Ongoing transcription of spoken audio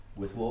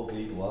With what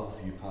great love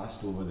you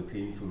passed over the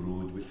painful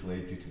road which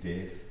led you to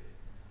death.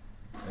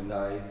 And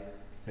I,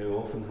 how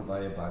often have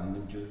I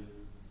abandoned you?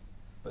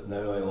 But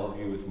now I love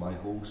you with my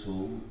whole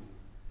soul,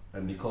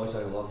 and because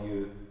I love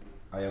you,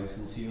 I am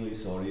sincerely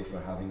sorry for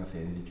having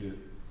offended you.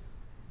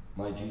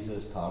 My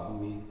Jesus, pardon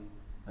me,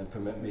 and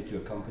permit me to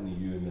accompany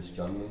you in this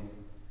journey.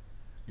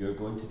 You are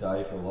going to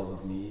die for love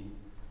of me,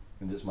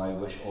 and it's my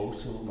wish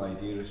also, my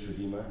dearest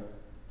Redeemer,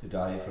 to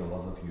die for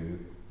love of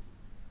you.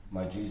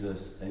 My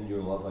Jesus, in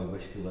your love I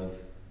wish to live,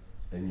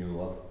 in your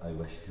love I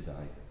wish to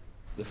die.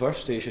 The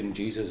first station,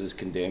 Jesus is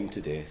condemned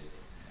to death.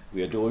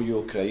 We adore you,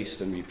 O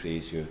Christ, and we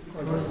praise you.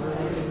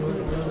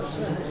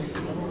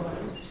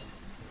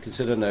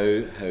 Consider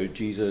now how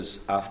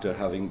Jesus, after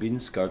having been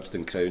scourged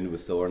and crowned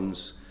with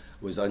thorns,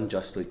 was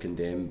unjustly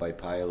condemned by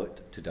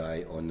Pilate to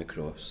die on the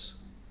cross.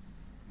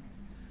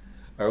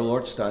 Our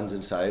Lord stands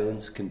in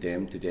silence,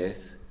 condemned to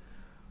death.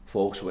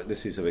 False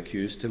witnesses have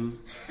accused him.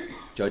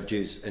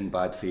 Judges in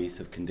bad faith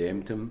have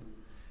condemned him.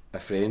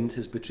 A friend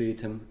has betrayed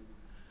him.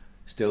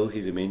 Still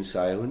he remains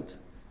silent,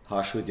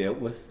 harshly dealt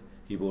with.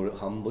 He bore it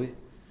humbly,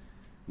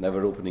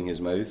 never opening his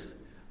mouth,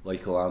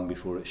 like a lamb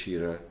before its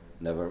shearer,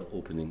 never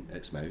opening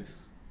its mouth.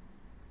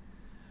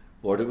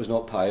 Lord, it was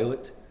not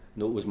Pilate,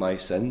 no, it was my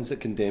sins that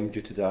condemned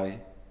you to die.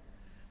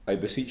 I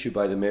beseech you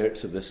by the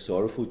merits of this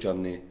sorrowful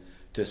journey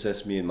to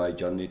assist me in my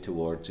journey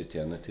towards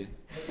eternity.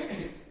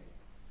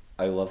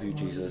 I love you,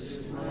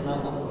 Jesus. I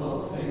love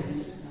all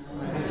things.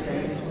 I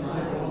repent to my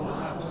whole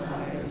heart that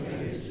I have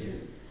offended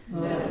you.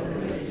 Never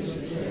permit me to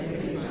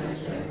separate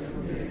myself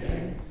from you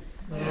again.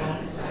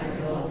 Grant that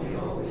I love you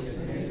always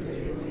and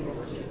everywhere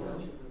with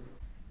your.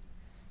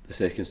 The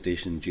second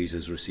station,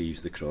 Jesus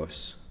receives the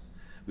cross.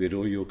 We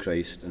adore you, O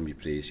Christ, and we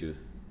praise you,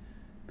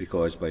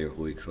 because by your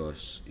holy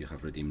cross you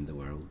have redeemed the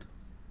world.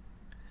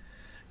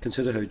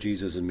 Consider how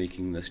Jesus, in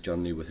making this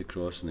journey with the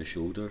cross on his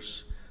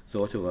shoulders,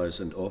 thought of us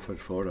and offered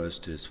for us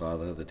to his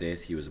Father the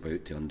death he was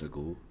about to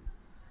undergo.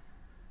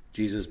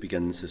 Jesus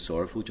begins his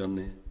sorrowful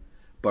journey,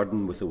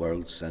 burdened with the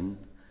world's sin.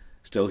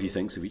 Still he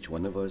thinks of each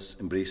one of us.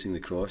 Embracing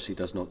the cross, he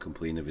does not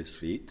complain of his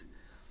fate.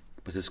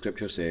 But the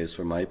scripture says,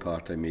 "For my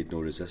part I made no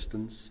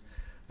resistance.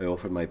 I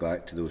offered my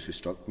back to those who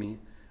struck me.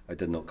 I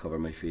did not cover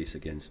my face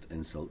against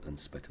insult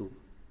and spittle."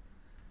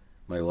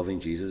 My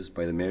loving Jesus,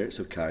 by the merits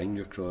of carrying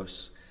your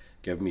cross,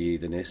 give me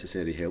the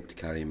necessary help to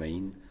carry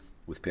mine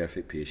with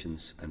perfect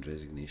patience and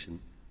resignation.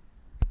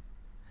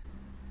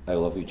 I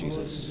love you,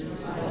 Jesus.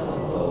 I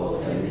love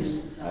all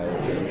things. I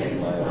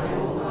repent my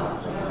whole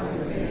heart for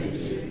having offended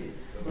you.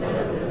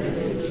 Never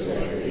permit me to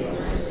separate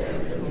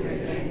myself from you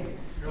again.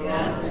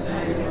 Grant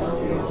that I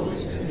love you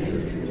always and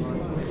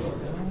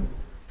everywhere.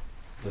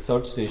 The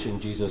third station,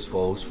 Jesus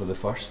falls for the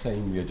first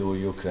time. We adore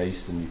you,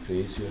 Christ, and we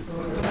praise you.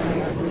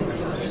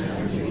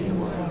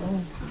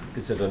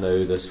 Consider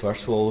now this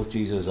first fall of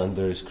Jesus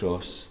under his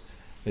cross.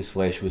 His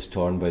flesh was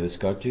torn by the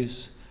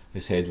scourges,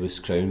 his head was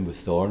crowned with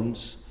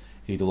thorns,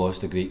 he had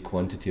lost a great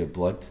quantity of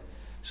blood,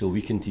 so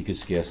weakened he could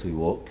scarcely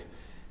walk.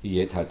 He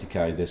yet had to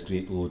carry this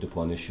great load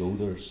upon his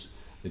shoulders.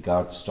 The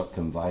guards struck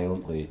him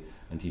violently,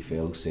 and he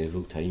fell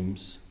several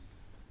times.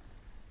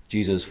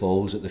 Jesus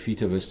falls at the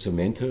feet of his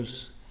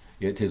tormentors,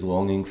 yet his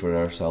longing for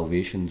our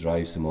salvation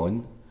drives him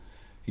on.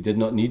 He did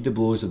not need the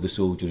blows of the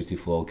soldiery to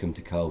flog him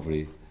to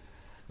Calvary.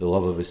 The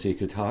love of his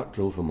Sacred Heart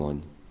drove him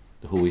on,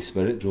 the Holy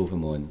Spirit drove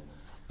him on,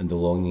 and the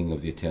longing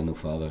of the Eternal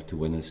Father to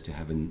win us to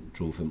heaven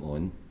drove him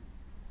on.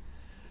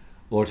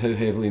 Lord, how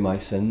heavily my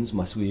sins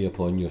must weigh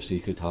upon your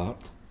Sacred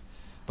Heart.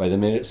 By the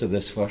merits of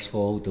this first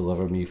fall,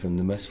 deliver me from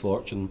the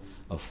misfortune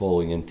of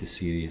falling into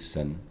serious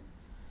sin.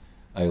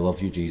 I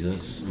love you,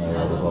 Jesus, my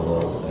love above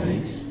all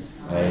things.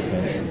 I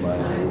repent of my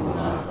whole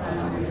heart for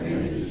having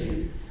offended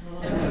you.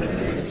 Never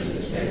permit me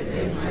to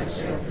separate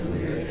myself from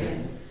you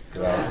again.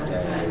 Grant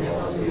that I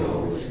love you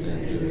always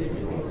and do it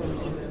with your.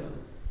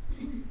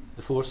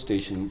 The fourth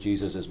station,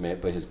 Jesus is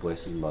met by his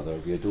Blessed Mother.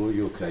 We adore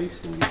you, O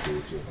Christ, and we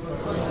praise you.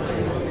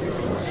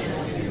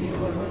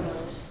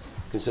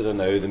 Consider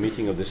now the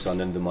meeting of the Son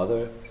and the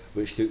Mother,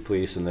 which took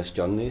place in this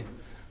journey.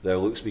 Their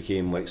looks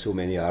became like so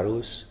many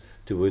arrows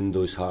to wound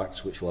those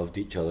hearts which loved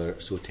each other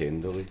so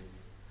tenderly.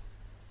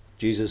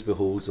 Jesus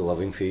beholds the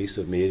loving face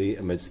of Mary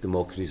amidst the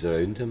mockeries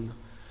around him,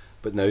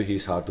 but now he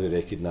is hardly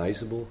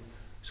recognisable.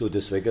 So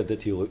disfigured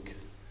did he look.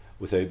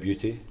 Without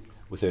beauty,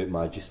 without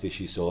majesty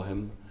she saw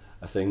him,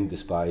 a thing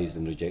despised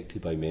and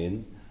rejected by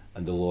men,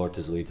 and the Lord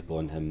has laid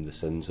upon him the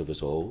sins of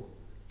us all.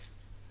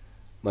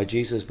 My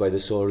Jesus, by the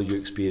sorrow you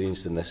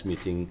experienced in this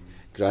meeting,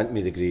 grant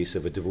me the grace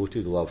of a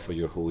devoted love for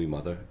your Holy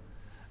Mother.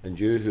 And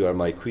you, who are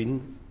my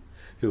Queen,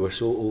 who were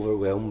so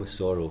overwhelmed with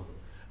sorrow,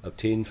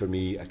 obtain for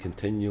me a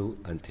continual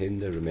and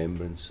tender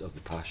remembrance of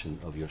the passion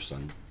of your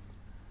Son.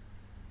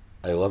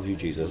 I love you,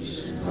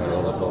 Jesus, my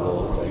love above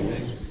all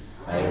things.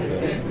 I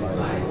repent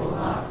my whole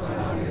heart for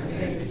having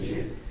offended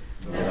you.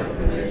 Never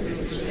permit me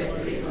to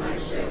separate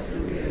myself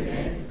from you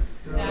again.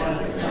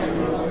 Grant that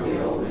I love you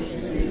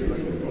always and do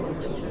with your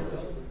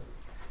children.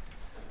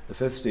 The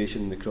fifth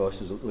station, the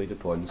cross is laid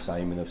upon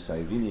Simon of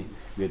Cyrene.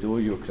 We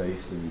adore you,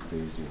 Christ, and we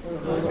praise you.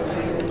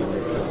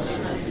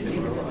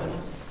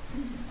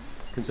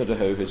 Consider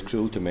how his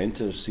cruel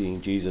tormentors,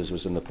 seeing Jesus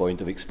was on the point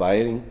of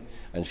expiring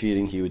and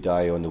fearing he would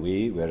die on the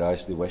way,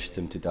 whereas they wished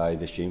him to die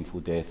the shameful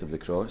death of the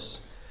cross,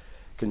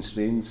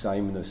 constrained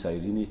Simon of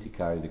Cyrene to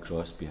carry the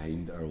cross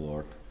behind our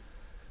Lord.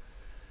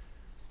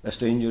 A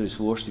stranger is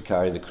forced to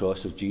carry the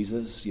cross of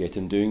Jesus, yet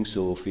in doing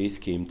so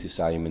faith came to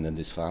Simon and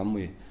his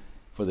family,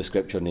 for the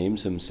scripture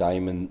names him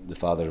Simon, the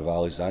father of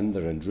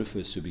Alexander and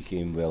Rufus, who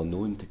became well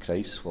known to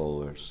Christ's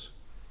followers.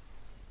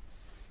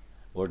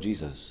 Lord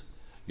Jesus,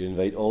 you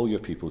invite all your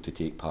people to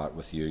take part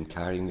with you in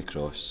carrying the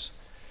cross,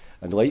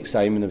 and like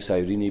Simon of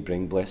Cyrene,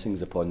 bring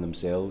blessings upon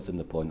themselves and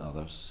upon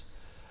others.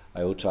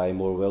 I will try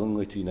more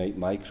willingly to unite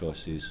my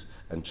crosses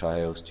and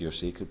trials to your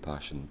sacred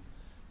passion.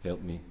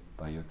 Help me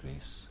by your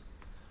grace.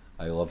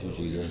 I love you,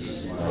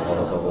 Jesus, my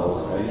love above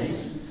all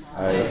things.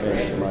 I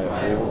repent in my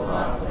whole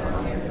heart for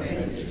having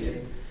offended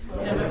you.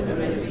 Never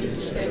permit me to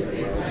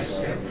separate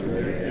myself from you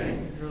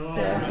again.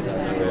 Grant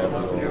that I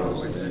will be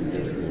always in the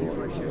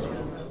Lord your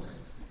will.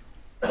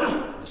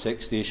 The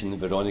sixth station,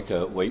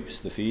 Veronica wipes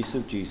the face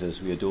of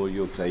Jesus. We adore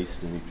you, O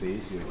Christ, and we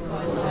praise you.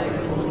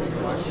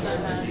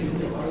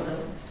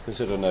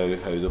 Consider now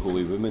how the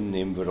holy woman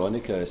named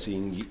Veronica,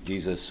 seeing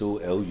Jesus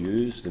so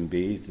ill-used and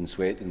bathed in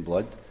sweat and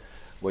blood,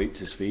 wiped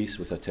his face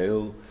with a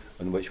towel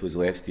on which was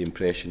left the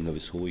impression of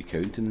his holy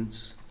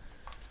countenance.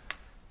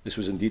 This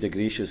was indeed a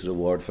gracious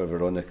reward for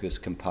Veronica's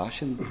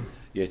compassion,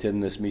 yet in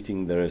this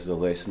meeting there is a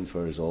lesson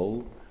for us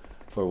all,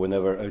 for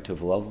whenever out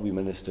of love we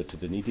minister to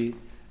the needy,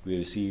 we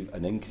receive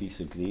an increase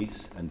of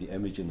grace, and the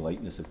image and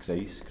likeness of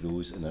Christ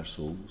grows in our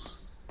souls.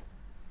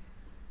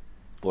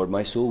 Lord,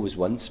 my soul was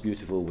once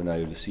beautiful when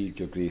I received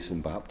your grace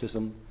in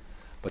baptism,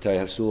 but I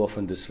have so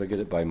often disfigured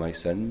it by my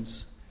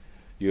sins.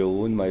 You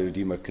alone, my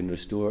Redeemer, can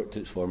restore it to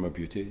its former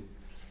beauty.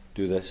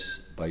 Do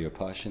this by your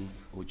passion,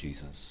 O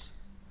Jesus.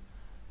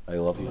 I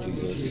love you,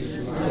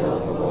 Jesus. I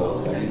love above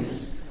all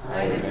things.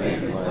 I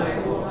repent with my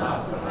whole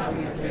heart for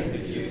having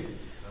offended you.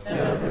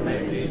 Never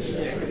permit me to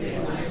separate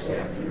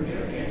myself from you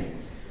again.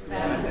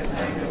 Grant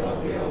that I may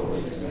love you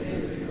always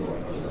in the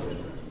Lord.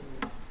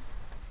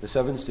 The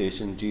seventh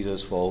station,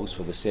 Jesus falls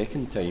for the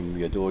second time.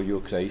 We adore you, O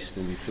Christ,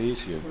 and we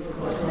praise you.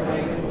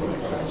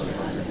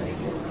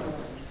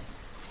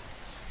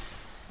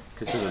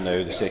 Consider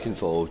now the second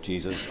fall of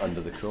Jesus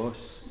under the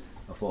cross,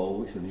 a fall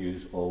which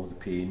renews all the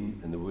pain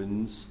and the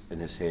wounds in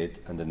his head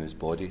and in his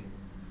body.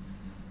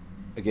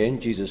 Again,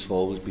 Jesus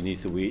falls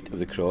beneath the weight of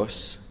the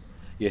cross.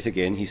 Yet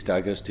again, he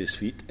staggers to his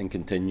feet and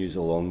continues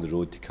along the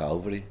road to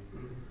Calvary.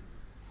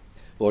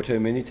 Lord, how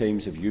many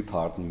times have you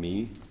pardoned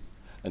me,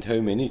 and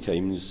how many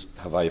times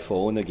have I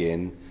fallen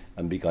again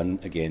and begun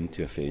again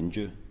to offend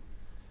you?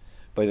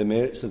 By the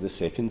merits of the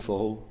second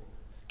fall,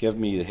 give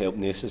me the help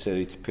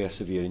necessary to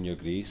persevere in your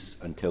grace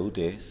until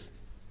death,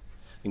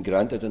 and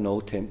grant that in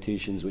all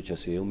temptations which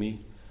assail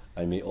me,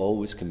 I may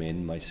always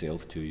commend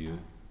myself to you.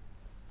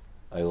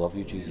 I love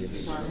you,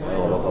 Jesus. I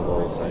love above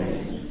all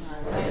things.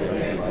 I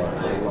give my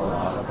whole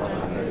heart for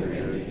having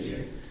offended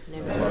you.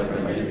 Never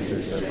permit me to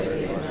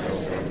separate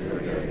myself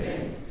from you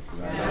again.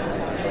 Grant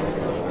that I will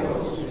love you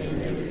always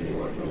in the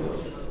Lord.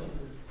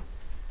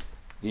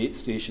 The eighth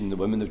station, the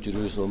women of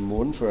Jerusalem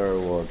mourn for our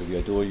Lord. We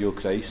adore you, O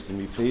Christ, and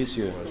we praise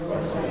you.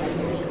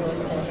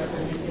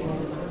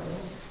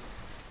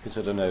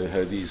 Consider now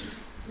how these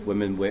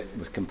women wept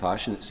with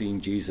compassion at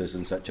seeing Jesus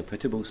in such a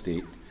pitiable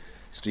state,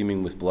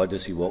 streaming with blood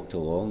as he walked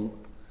along.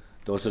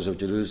 Daughters of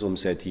Jerusalem,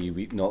 said he,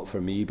 weep not for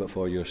me, but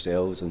for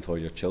yourselves and for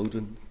your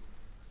children.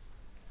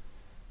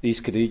 These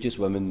courageous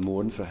women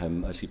mourn for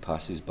him as he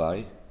passes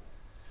by,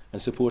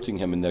 and supporting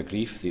him in their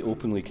grief, they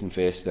openly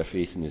confess their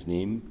faith in his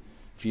name,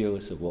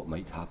 fearless of what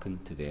might happen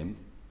to them.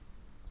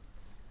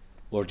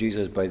 Lord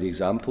Jesus, by the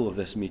example of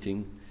this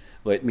meeting,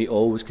 let me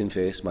always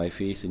confess my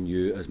faith in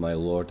you as my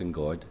Lord and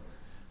God,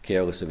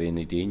 careless of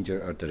any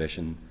danger or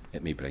derision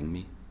it may bring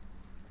me.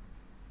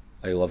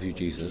 I love you,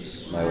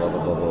 Jesus, my love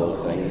above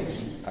all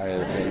things. I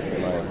repent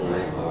with my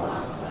whole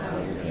heart for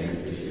having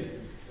offended you.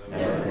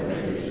 Never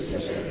permit me to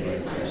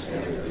separate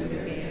myself from you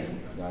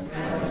again. Grant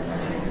that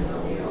I may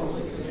love you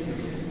always in you.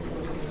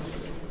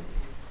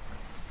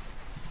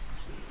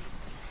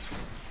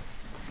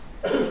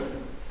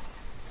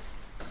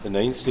 The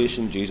ninth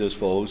station, Jesus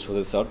falls for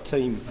the third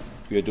time.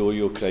 We adore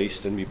you, O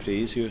Christ, and we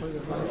praise you.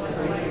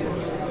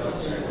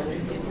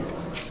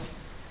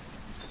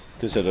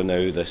 Consider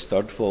now this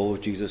third fall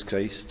of Jesus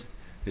Christ.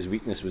 His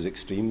weakness was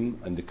extreme,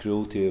 and the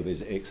cruelty of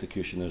his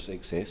executioners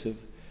excessive,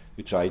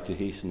 who tried to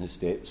hasten his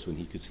steps when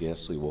he could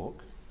scarcely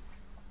walk.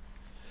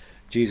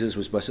 Jesus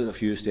was but a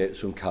few steps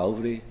from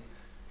Calvary,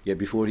 yet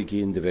before he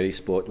gained the very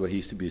spot where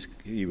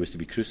he was to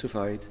be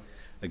crucified,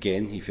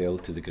 again he fell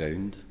to the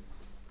ground.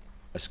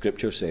 As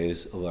Scripture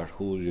says of our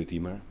holy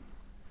Redeemer,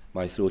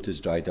 my throat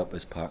is dried up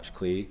as parched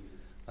clay,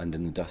 and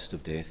in the dust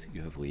of death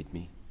you have laid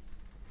me.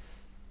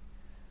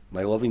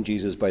 My loving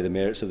Jesus, by the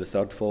merits of the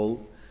third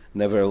fall,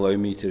 never allow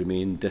me to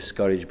remain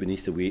discouraged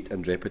beneath the weight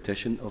and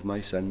repetition of my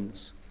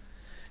sins.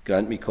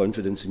 Grant me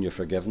confidence in your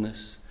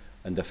forgiveness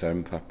and a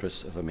firm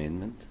purpose of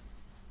amendment.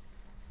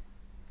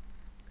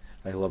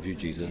 I love you,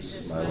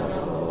 Jesus, my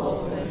love above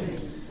all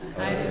things.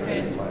 I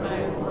repent my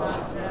whole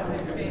heart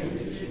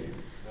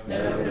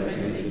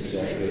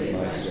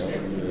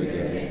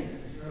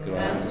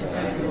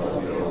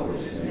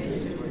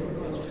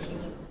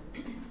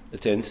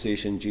 10th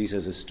station,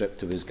 Jesus is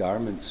stripped of his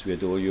garments. We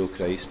adore you, O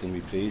Christ, and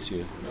we praise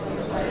you.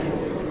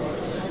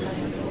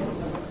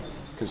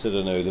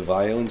 Consider now the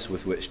violence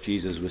with which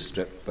Jesus was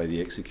stripped by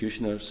the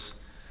executioners.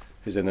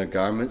 His inner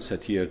garments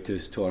adhered to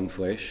his torn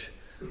flesh,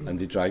 and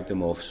they dragged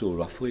them off so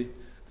roughly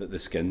that the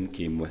skin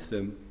came with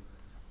them.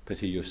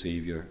 Pity your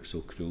Saviour,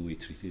 so cruelly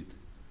treated.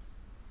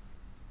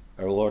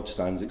 Our Lord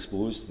stands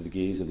exposed to the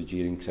gaze of the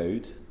jeering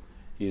crowd.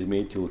 He is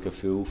made to look a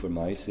fool for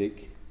my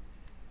sake.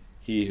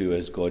 He who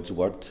is God's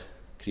word,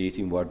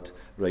 creating word,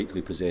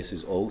 rightly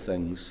possesses all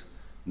things,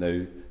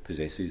 now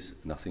possesses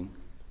nothing.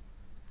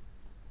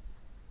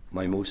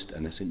 My most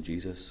innocent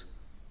Jesus,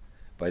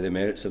 by the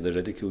merits of the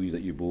ridicule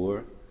that you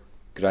bore,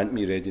 grant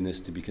me readiness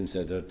to be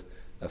considered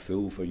a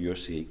fool for your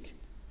sake.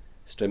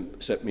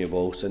 Strip me of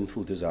all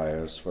sinful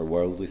desires for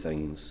worldly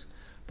things,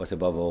 but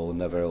above all,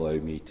 never allow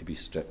me to be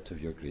stripped of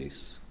your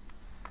grace.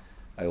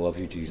 I love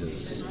you,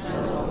 Jesus. I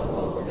love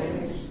all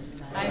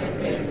things. I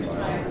admit and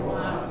try to go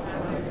out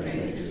from my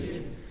friend to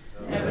you.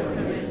 Never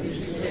permit me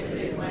to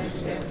separate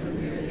myself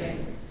from you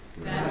again.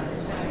 Now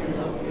that I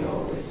love you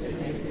always and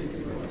make you to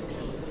your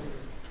children.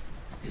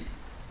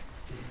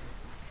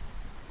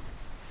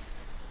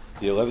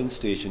 The 11th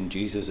station,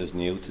 Jesus is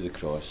nailed to the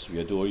cross. We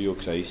adore you, O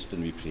Christ,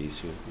 and we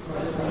praise you.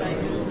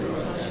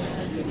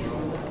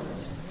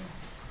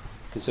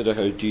 Consider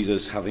how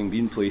Jesus, having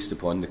been placed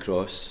upon the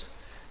cross,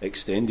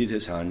 extended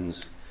his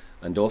hands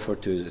and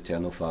offered to his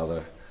eternal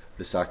Father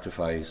the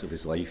sacrifice of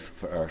his life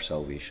for our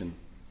salvation.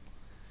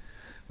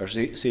 Our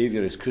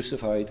Saviour is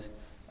crucified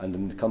and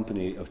in the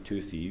company of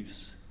two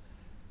thieves.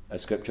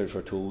 As Scripture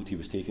foretold, he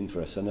was taken for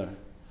a sinner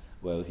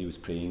while he was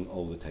praying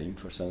all the time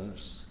for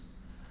sinners.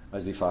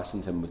 As they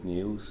fastened him with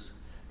nails,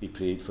 he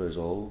prayed for us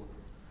all,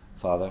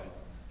 Father,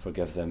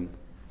 forgive them,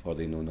 for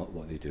they know not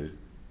what they do.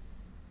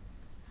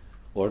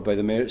 Lord, by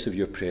the merits of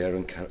your prayer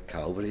on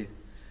Calvary,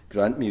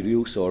 grant me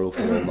real sorrow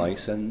for all my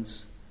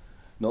sins,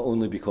 not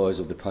only because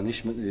of the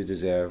punishment they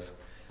deserve,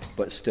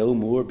 but still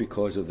more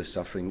because of the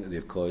suffering that they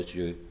have caused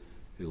you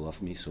who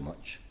love me so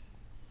much.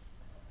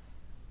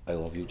 I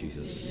love you,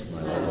 Jesus.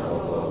 My love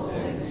above all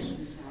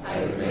things,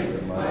 I repent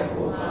with my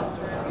whole heart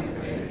for having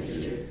offended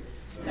you.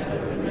 Never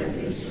permit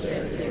me to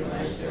separate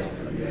myself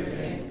from you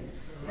again.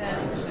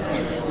 That the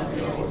time will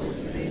be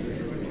always the name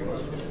of your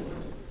word.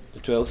 The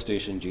 12th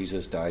station,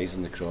 Jesus dies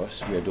on the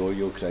cross. We adore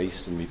you, O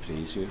Christ, and we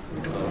praise you.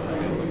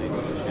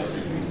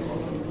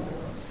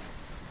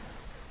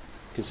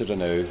 Consider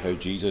now how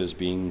Jesus,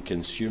 being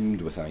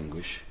consumed with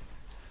anguish,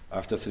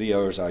 after 3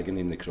 hours'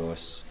 agony on the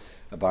cross,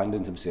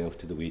 abandoned himself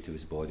to the weight of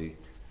his body,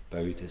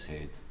 bowed his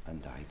head,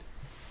 and died.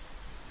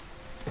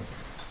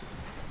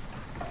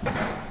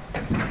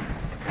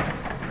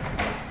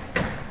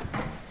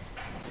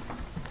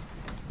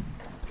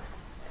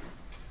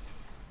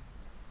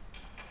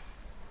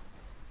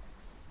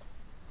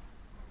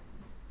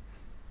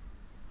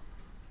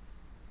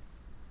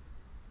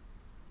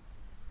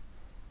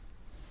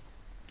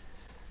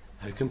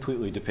 How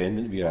completely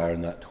dependent we are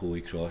on that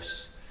holy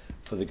cross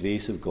for the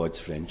grace of God's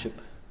friendship,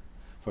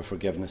 for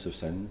forgiveness of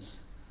sins,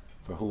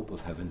 for hope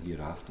of heaven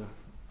hereafter.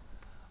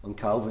 On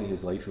Calvary,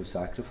 his life of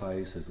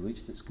sacrifice has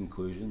reached its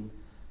conclusion.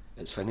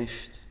 It's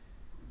finished.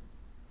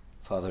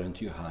 Father,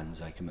 into your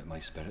hands I commit my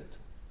spirit.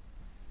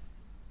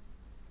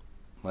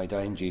 My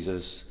dying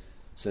Jesus,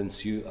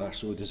 since you are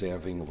so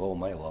deserving of all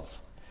my love,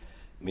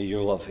 may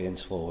your love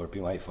henceforward be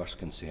my first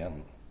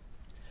concern,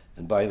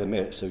 and by the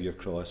merits of your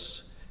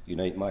cross,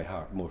 unite my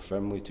heart more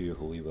firmly to your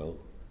holy will,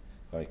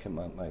 for I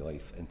commit my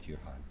life into your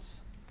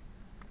hands.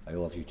 I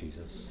love you,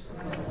 Jesus.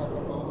 I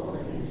love all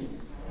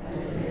things. I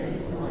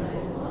repent with my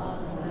whole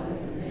heart for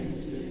having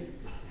offended you.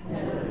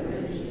 Never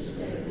permit me to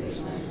separate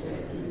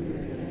myself from you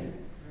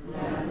again.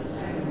 Now that I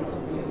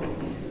love you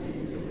always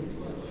and you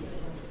with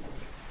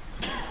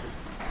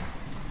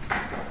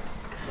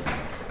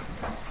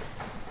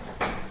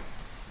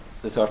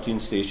The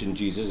 13th station,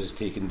 Jesus is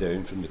taken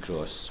down from the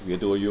cross. We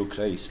adore you, O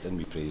Christ, and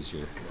we praise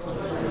you.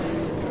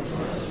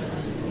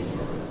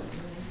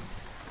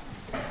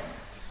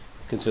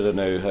 Consider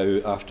now how,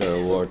 after our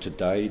Lord had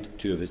died,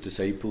 two of his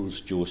disciples,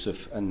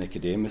 Joseph and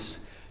Nicodemus,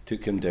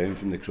 took him down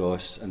from the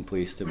cross and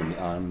placed him in the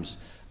arms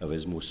of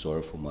his most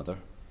sorrowful mother.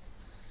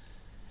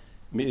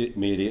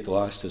 Mary at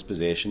last has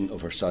possession of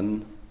her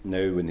son.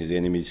 Now, when his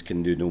enemies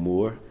can do no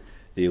more,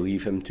 they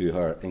leave him to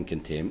her in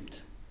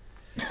contempt.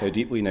 How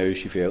deeply now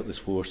she felt this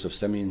force of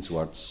Simeon's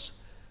words,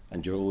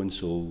 and your own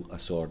soul a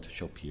sword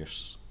shall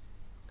pierce.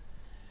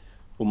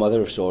 O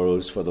Mother of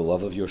sorrows, for the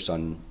love of your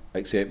Son,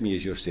 accept me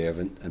as your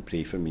servant and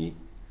pray for me.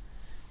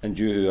 And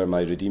you who are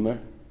my Redeemer,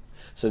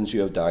 since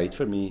you have died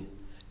for me,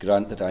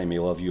 grant that I may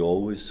love you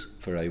always,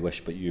 for I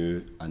wish but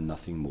you and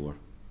nothing more.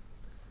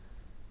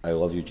 I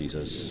love you,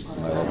 Jesus,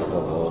 my love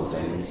above all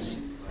things.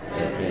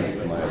 I repent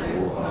with my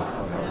whole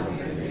heart for having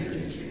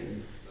offended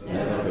you.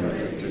 Never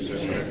permit me to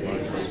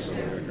separate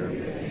myself from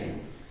you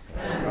again.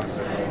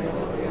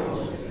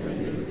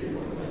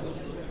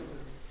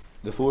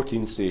 The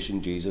 14th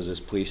station, Jesus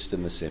is placed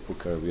in the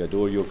sepulchre. We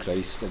adore you,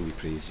 Christ, and we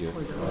praise you.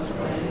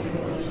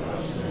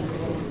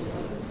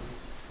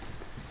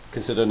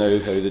 Consider now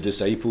how the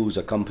disciples,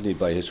 accompanied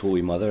by his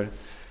Holy Mother,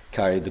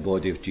 carried the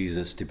body of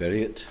Jesus to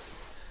bury it.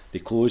 They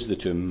close the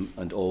tomb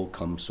and all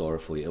come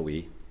sorrowfully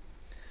away.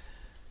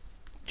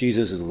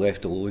 Jesus is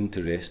left alone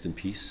to rest in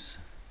peace,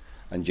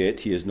 and yet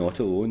he is not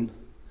alone,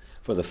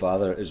 for the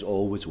Father is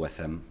always with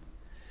him.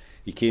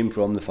 He came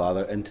from the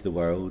Father into the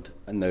world,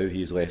 and now he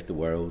has left the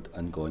world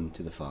and gone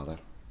to the Father.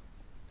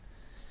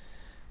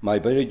 My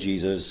buried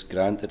Jesus,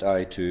 grant that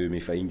I too may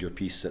find your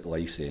peace at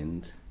life's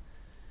end,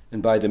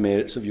 and by the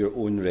merits of your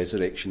own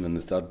resurrection on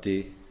the third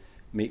day,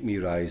 make me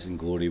rise in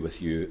glory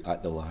with you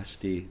at the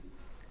last day,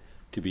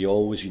 to be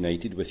always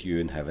united with you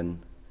in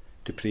heaven,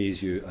 to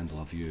praise you and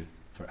love you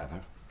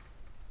forever.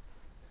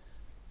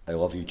 I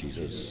love you,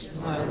 Jesus.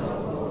 I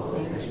love all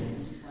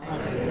things. I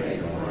pray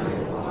for my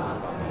whole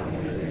heart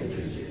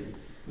and you.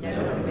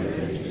 Never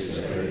permit me to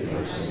stray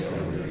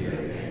myself with you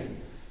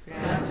again.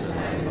 Grant that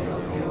I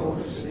love you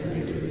always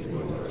with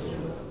your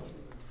love.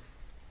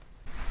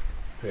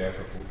 Prayer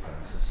for Pope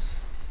Francis.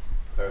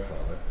 Our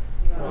Father,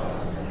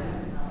 God in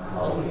heaven,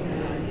 hallowed be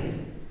thy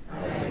name.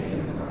 Thy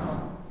kingdom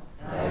come,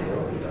 thy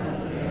will be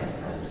done on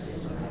earth as it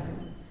is in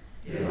heaven.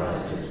 Give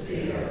us this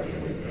day our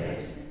daily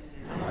bread,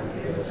 and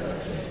forgive us our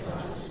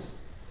trespasses,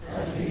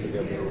 as we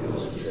forgive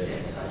those who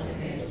trespass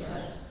against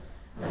us.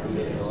 And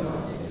lead us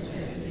not into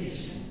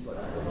temptation,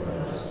 but deliver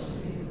us from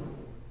evil.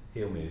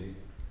 Hail Mary,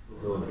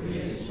 full of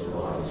grace, the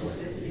Lord is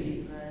with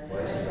thee.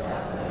 Blessed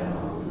art thou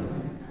among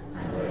women,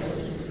 and blessed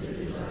is the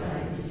fruit of thy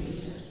womb,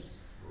 Jesus.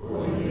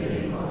 Holy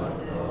Mary, Mother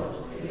of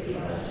God, pray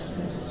for us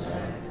sinners now,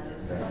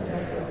 and at the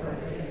hour of our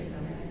death.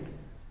 Amen.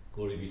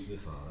 glory be to the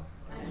Father,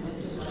 And to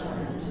the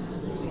Son, and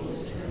to the Holy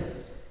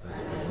Spirit,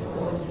 as it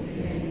was in the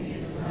beginning,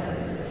 is now,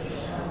 and ever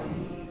shall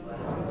be,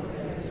 world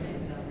without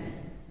end.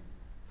 Amen.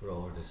 for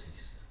all are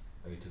deceased,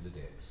 out of the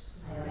depths.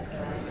 I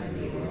cry to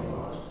thee, O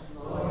Lord,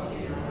 Lord,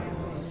 hear my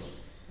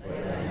voice.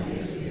 Let thine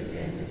ears be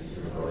attentive to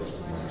the voice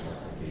of my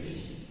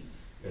supplication.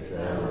 If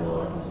thou, O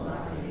Lord, will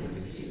mark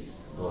iniquities,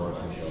 Lord,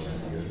 who shall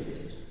endure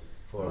it?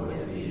 For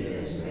with thee there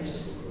is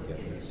merciful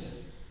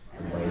forgiveness,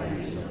 and by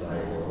reason of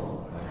thy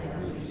law I have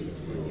believed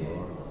of thee, O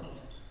Lord.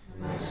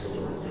 My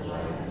soul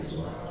delights in his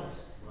word,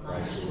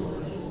 my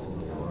soul is hope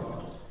in the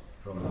Lord.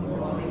 From the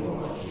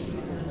morning watch even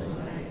until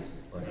night,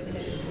 but it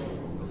is hope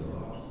in the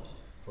Lord.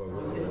 For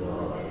with the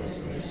Lord there is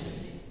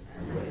mercy,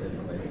 and with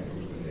him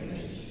plenty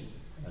redemption,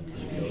 and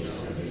he shall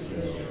save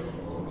Israel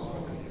from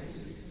all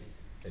iniquities.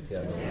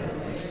 Eternal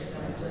rest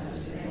and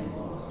unto them,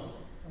 Lord,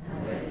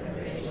 and let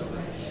the rest of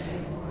thy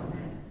shine upon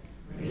them.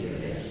 May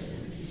they rest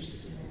in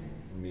peace.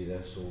 And may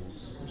their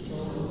souls, The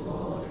souls of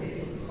all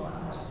faithful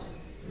departed,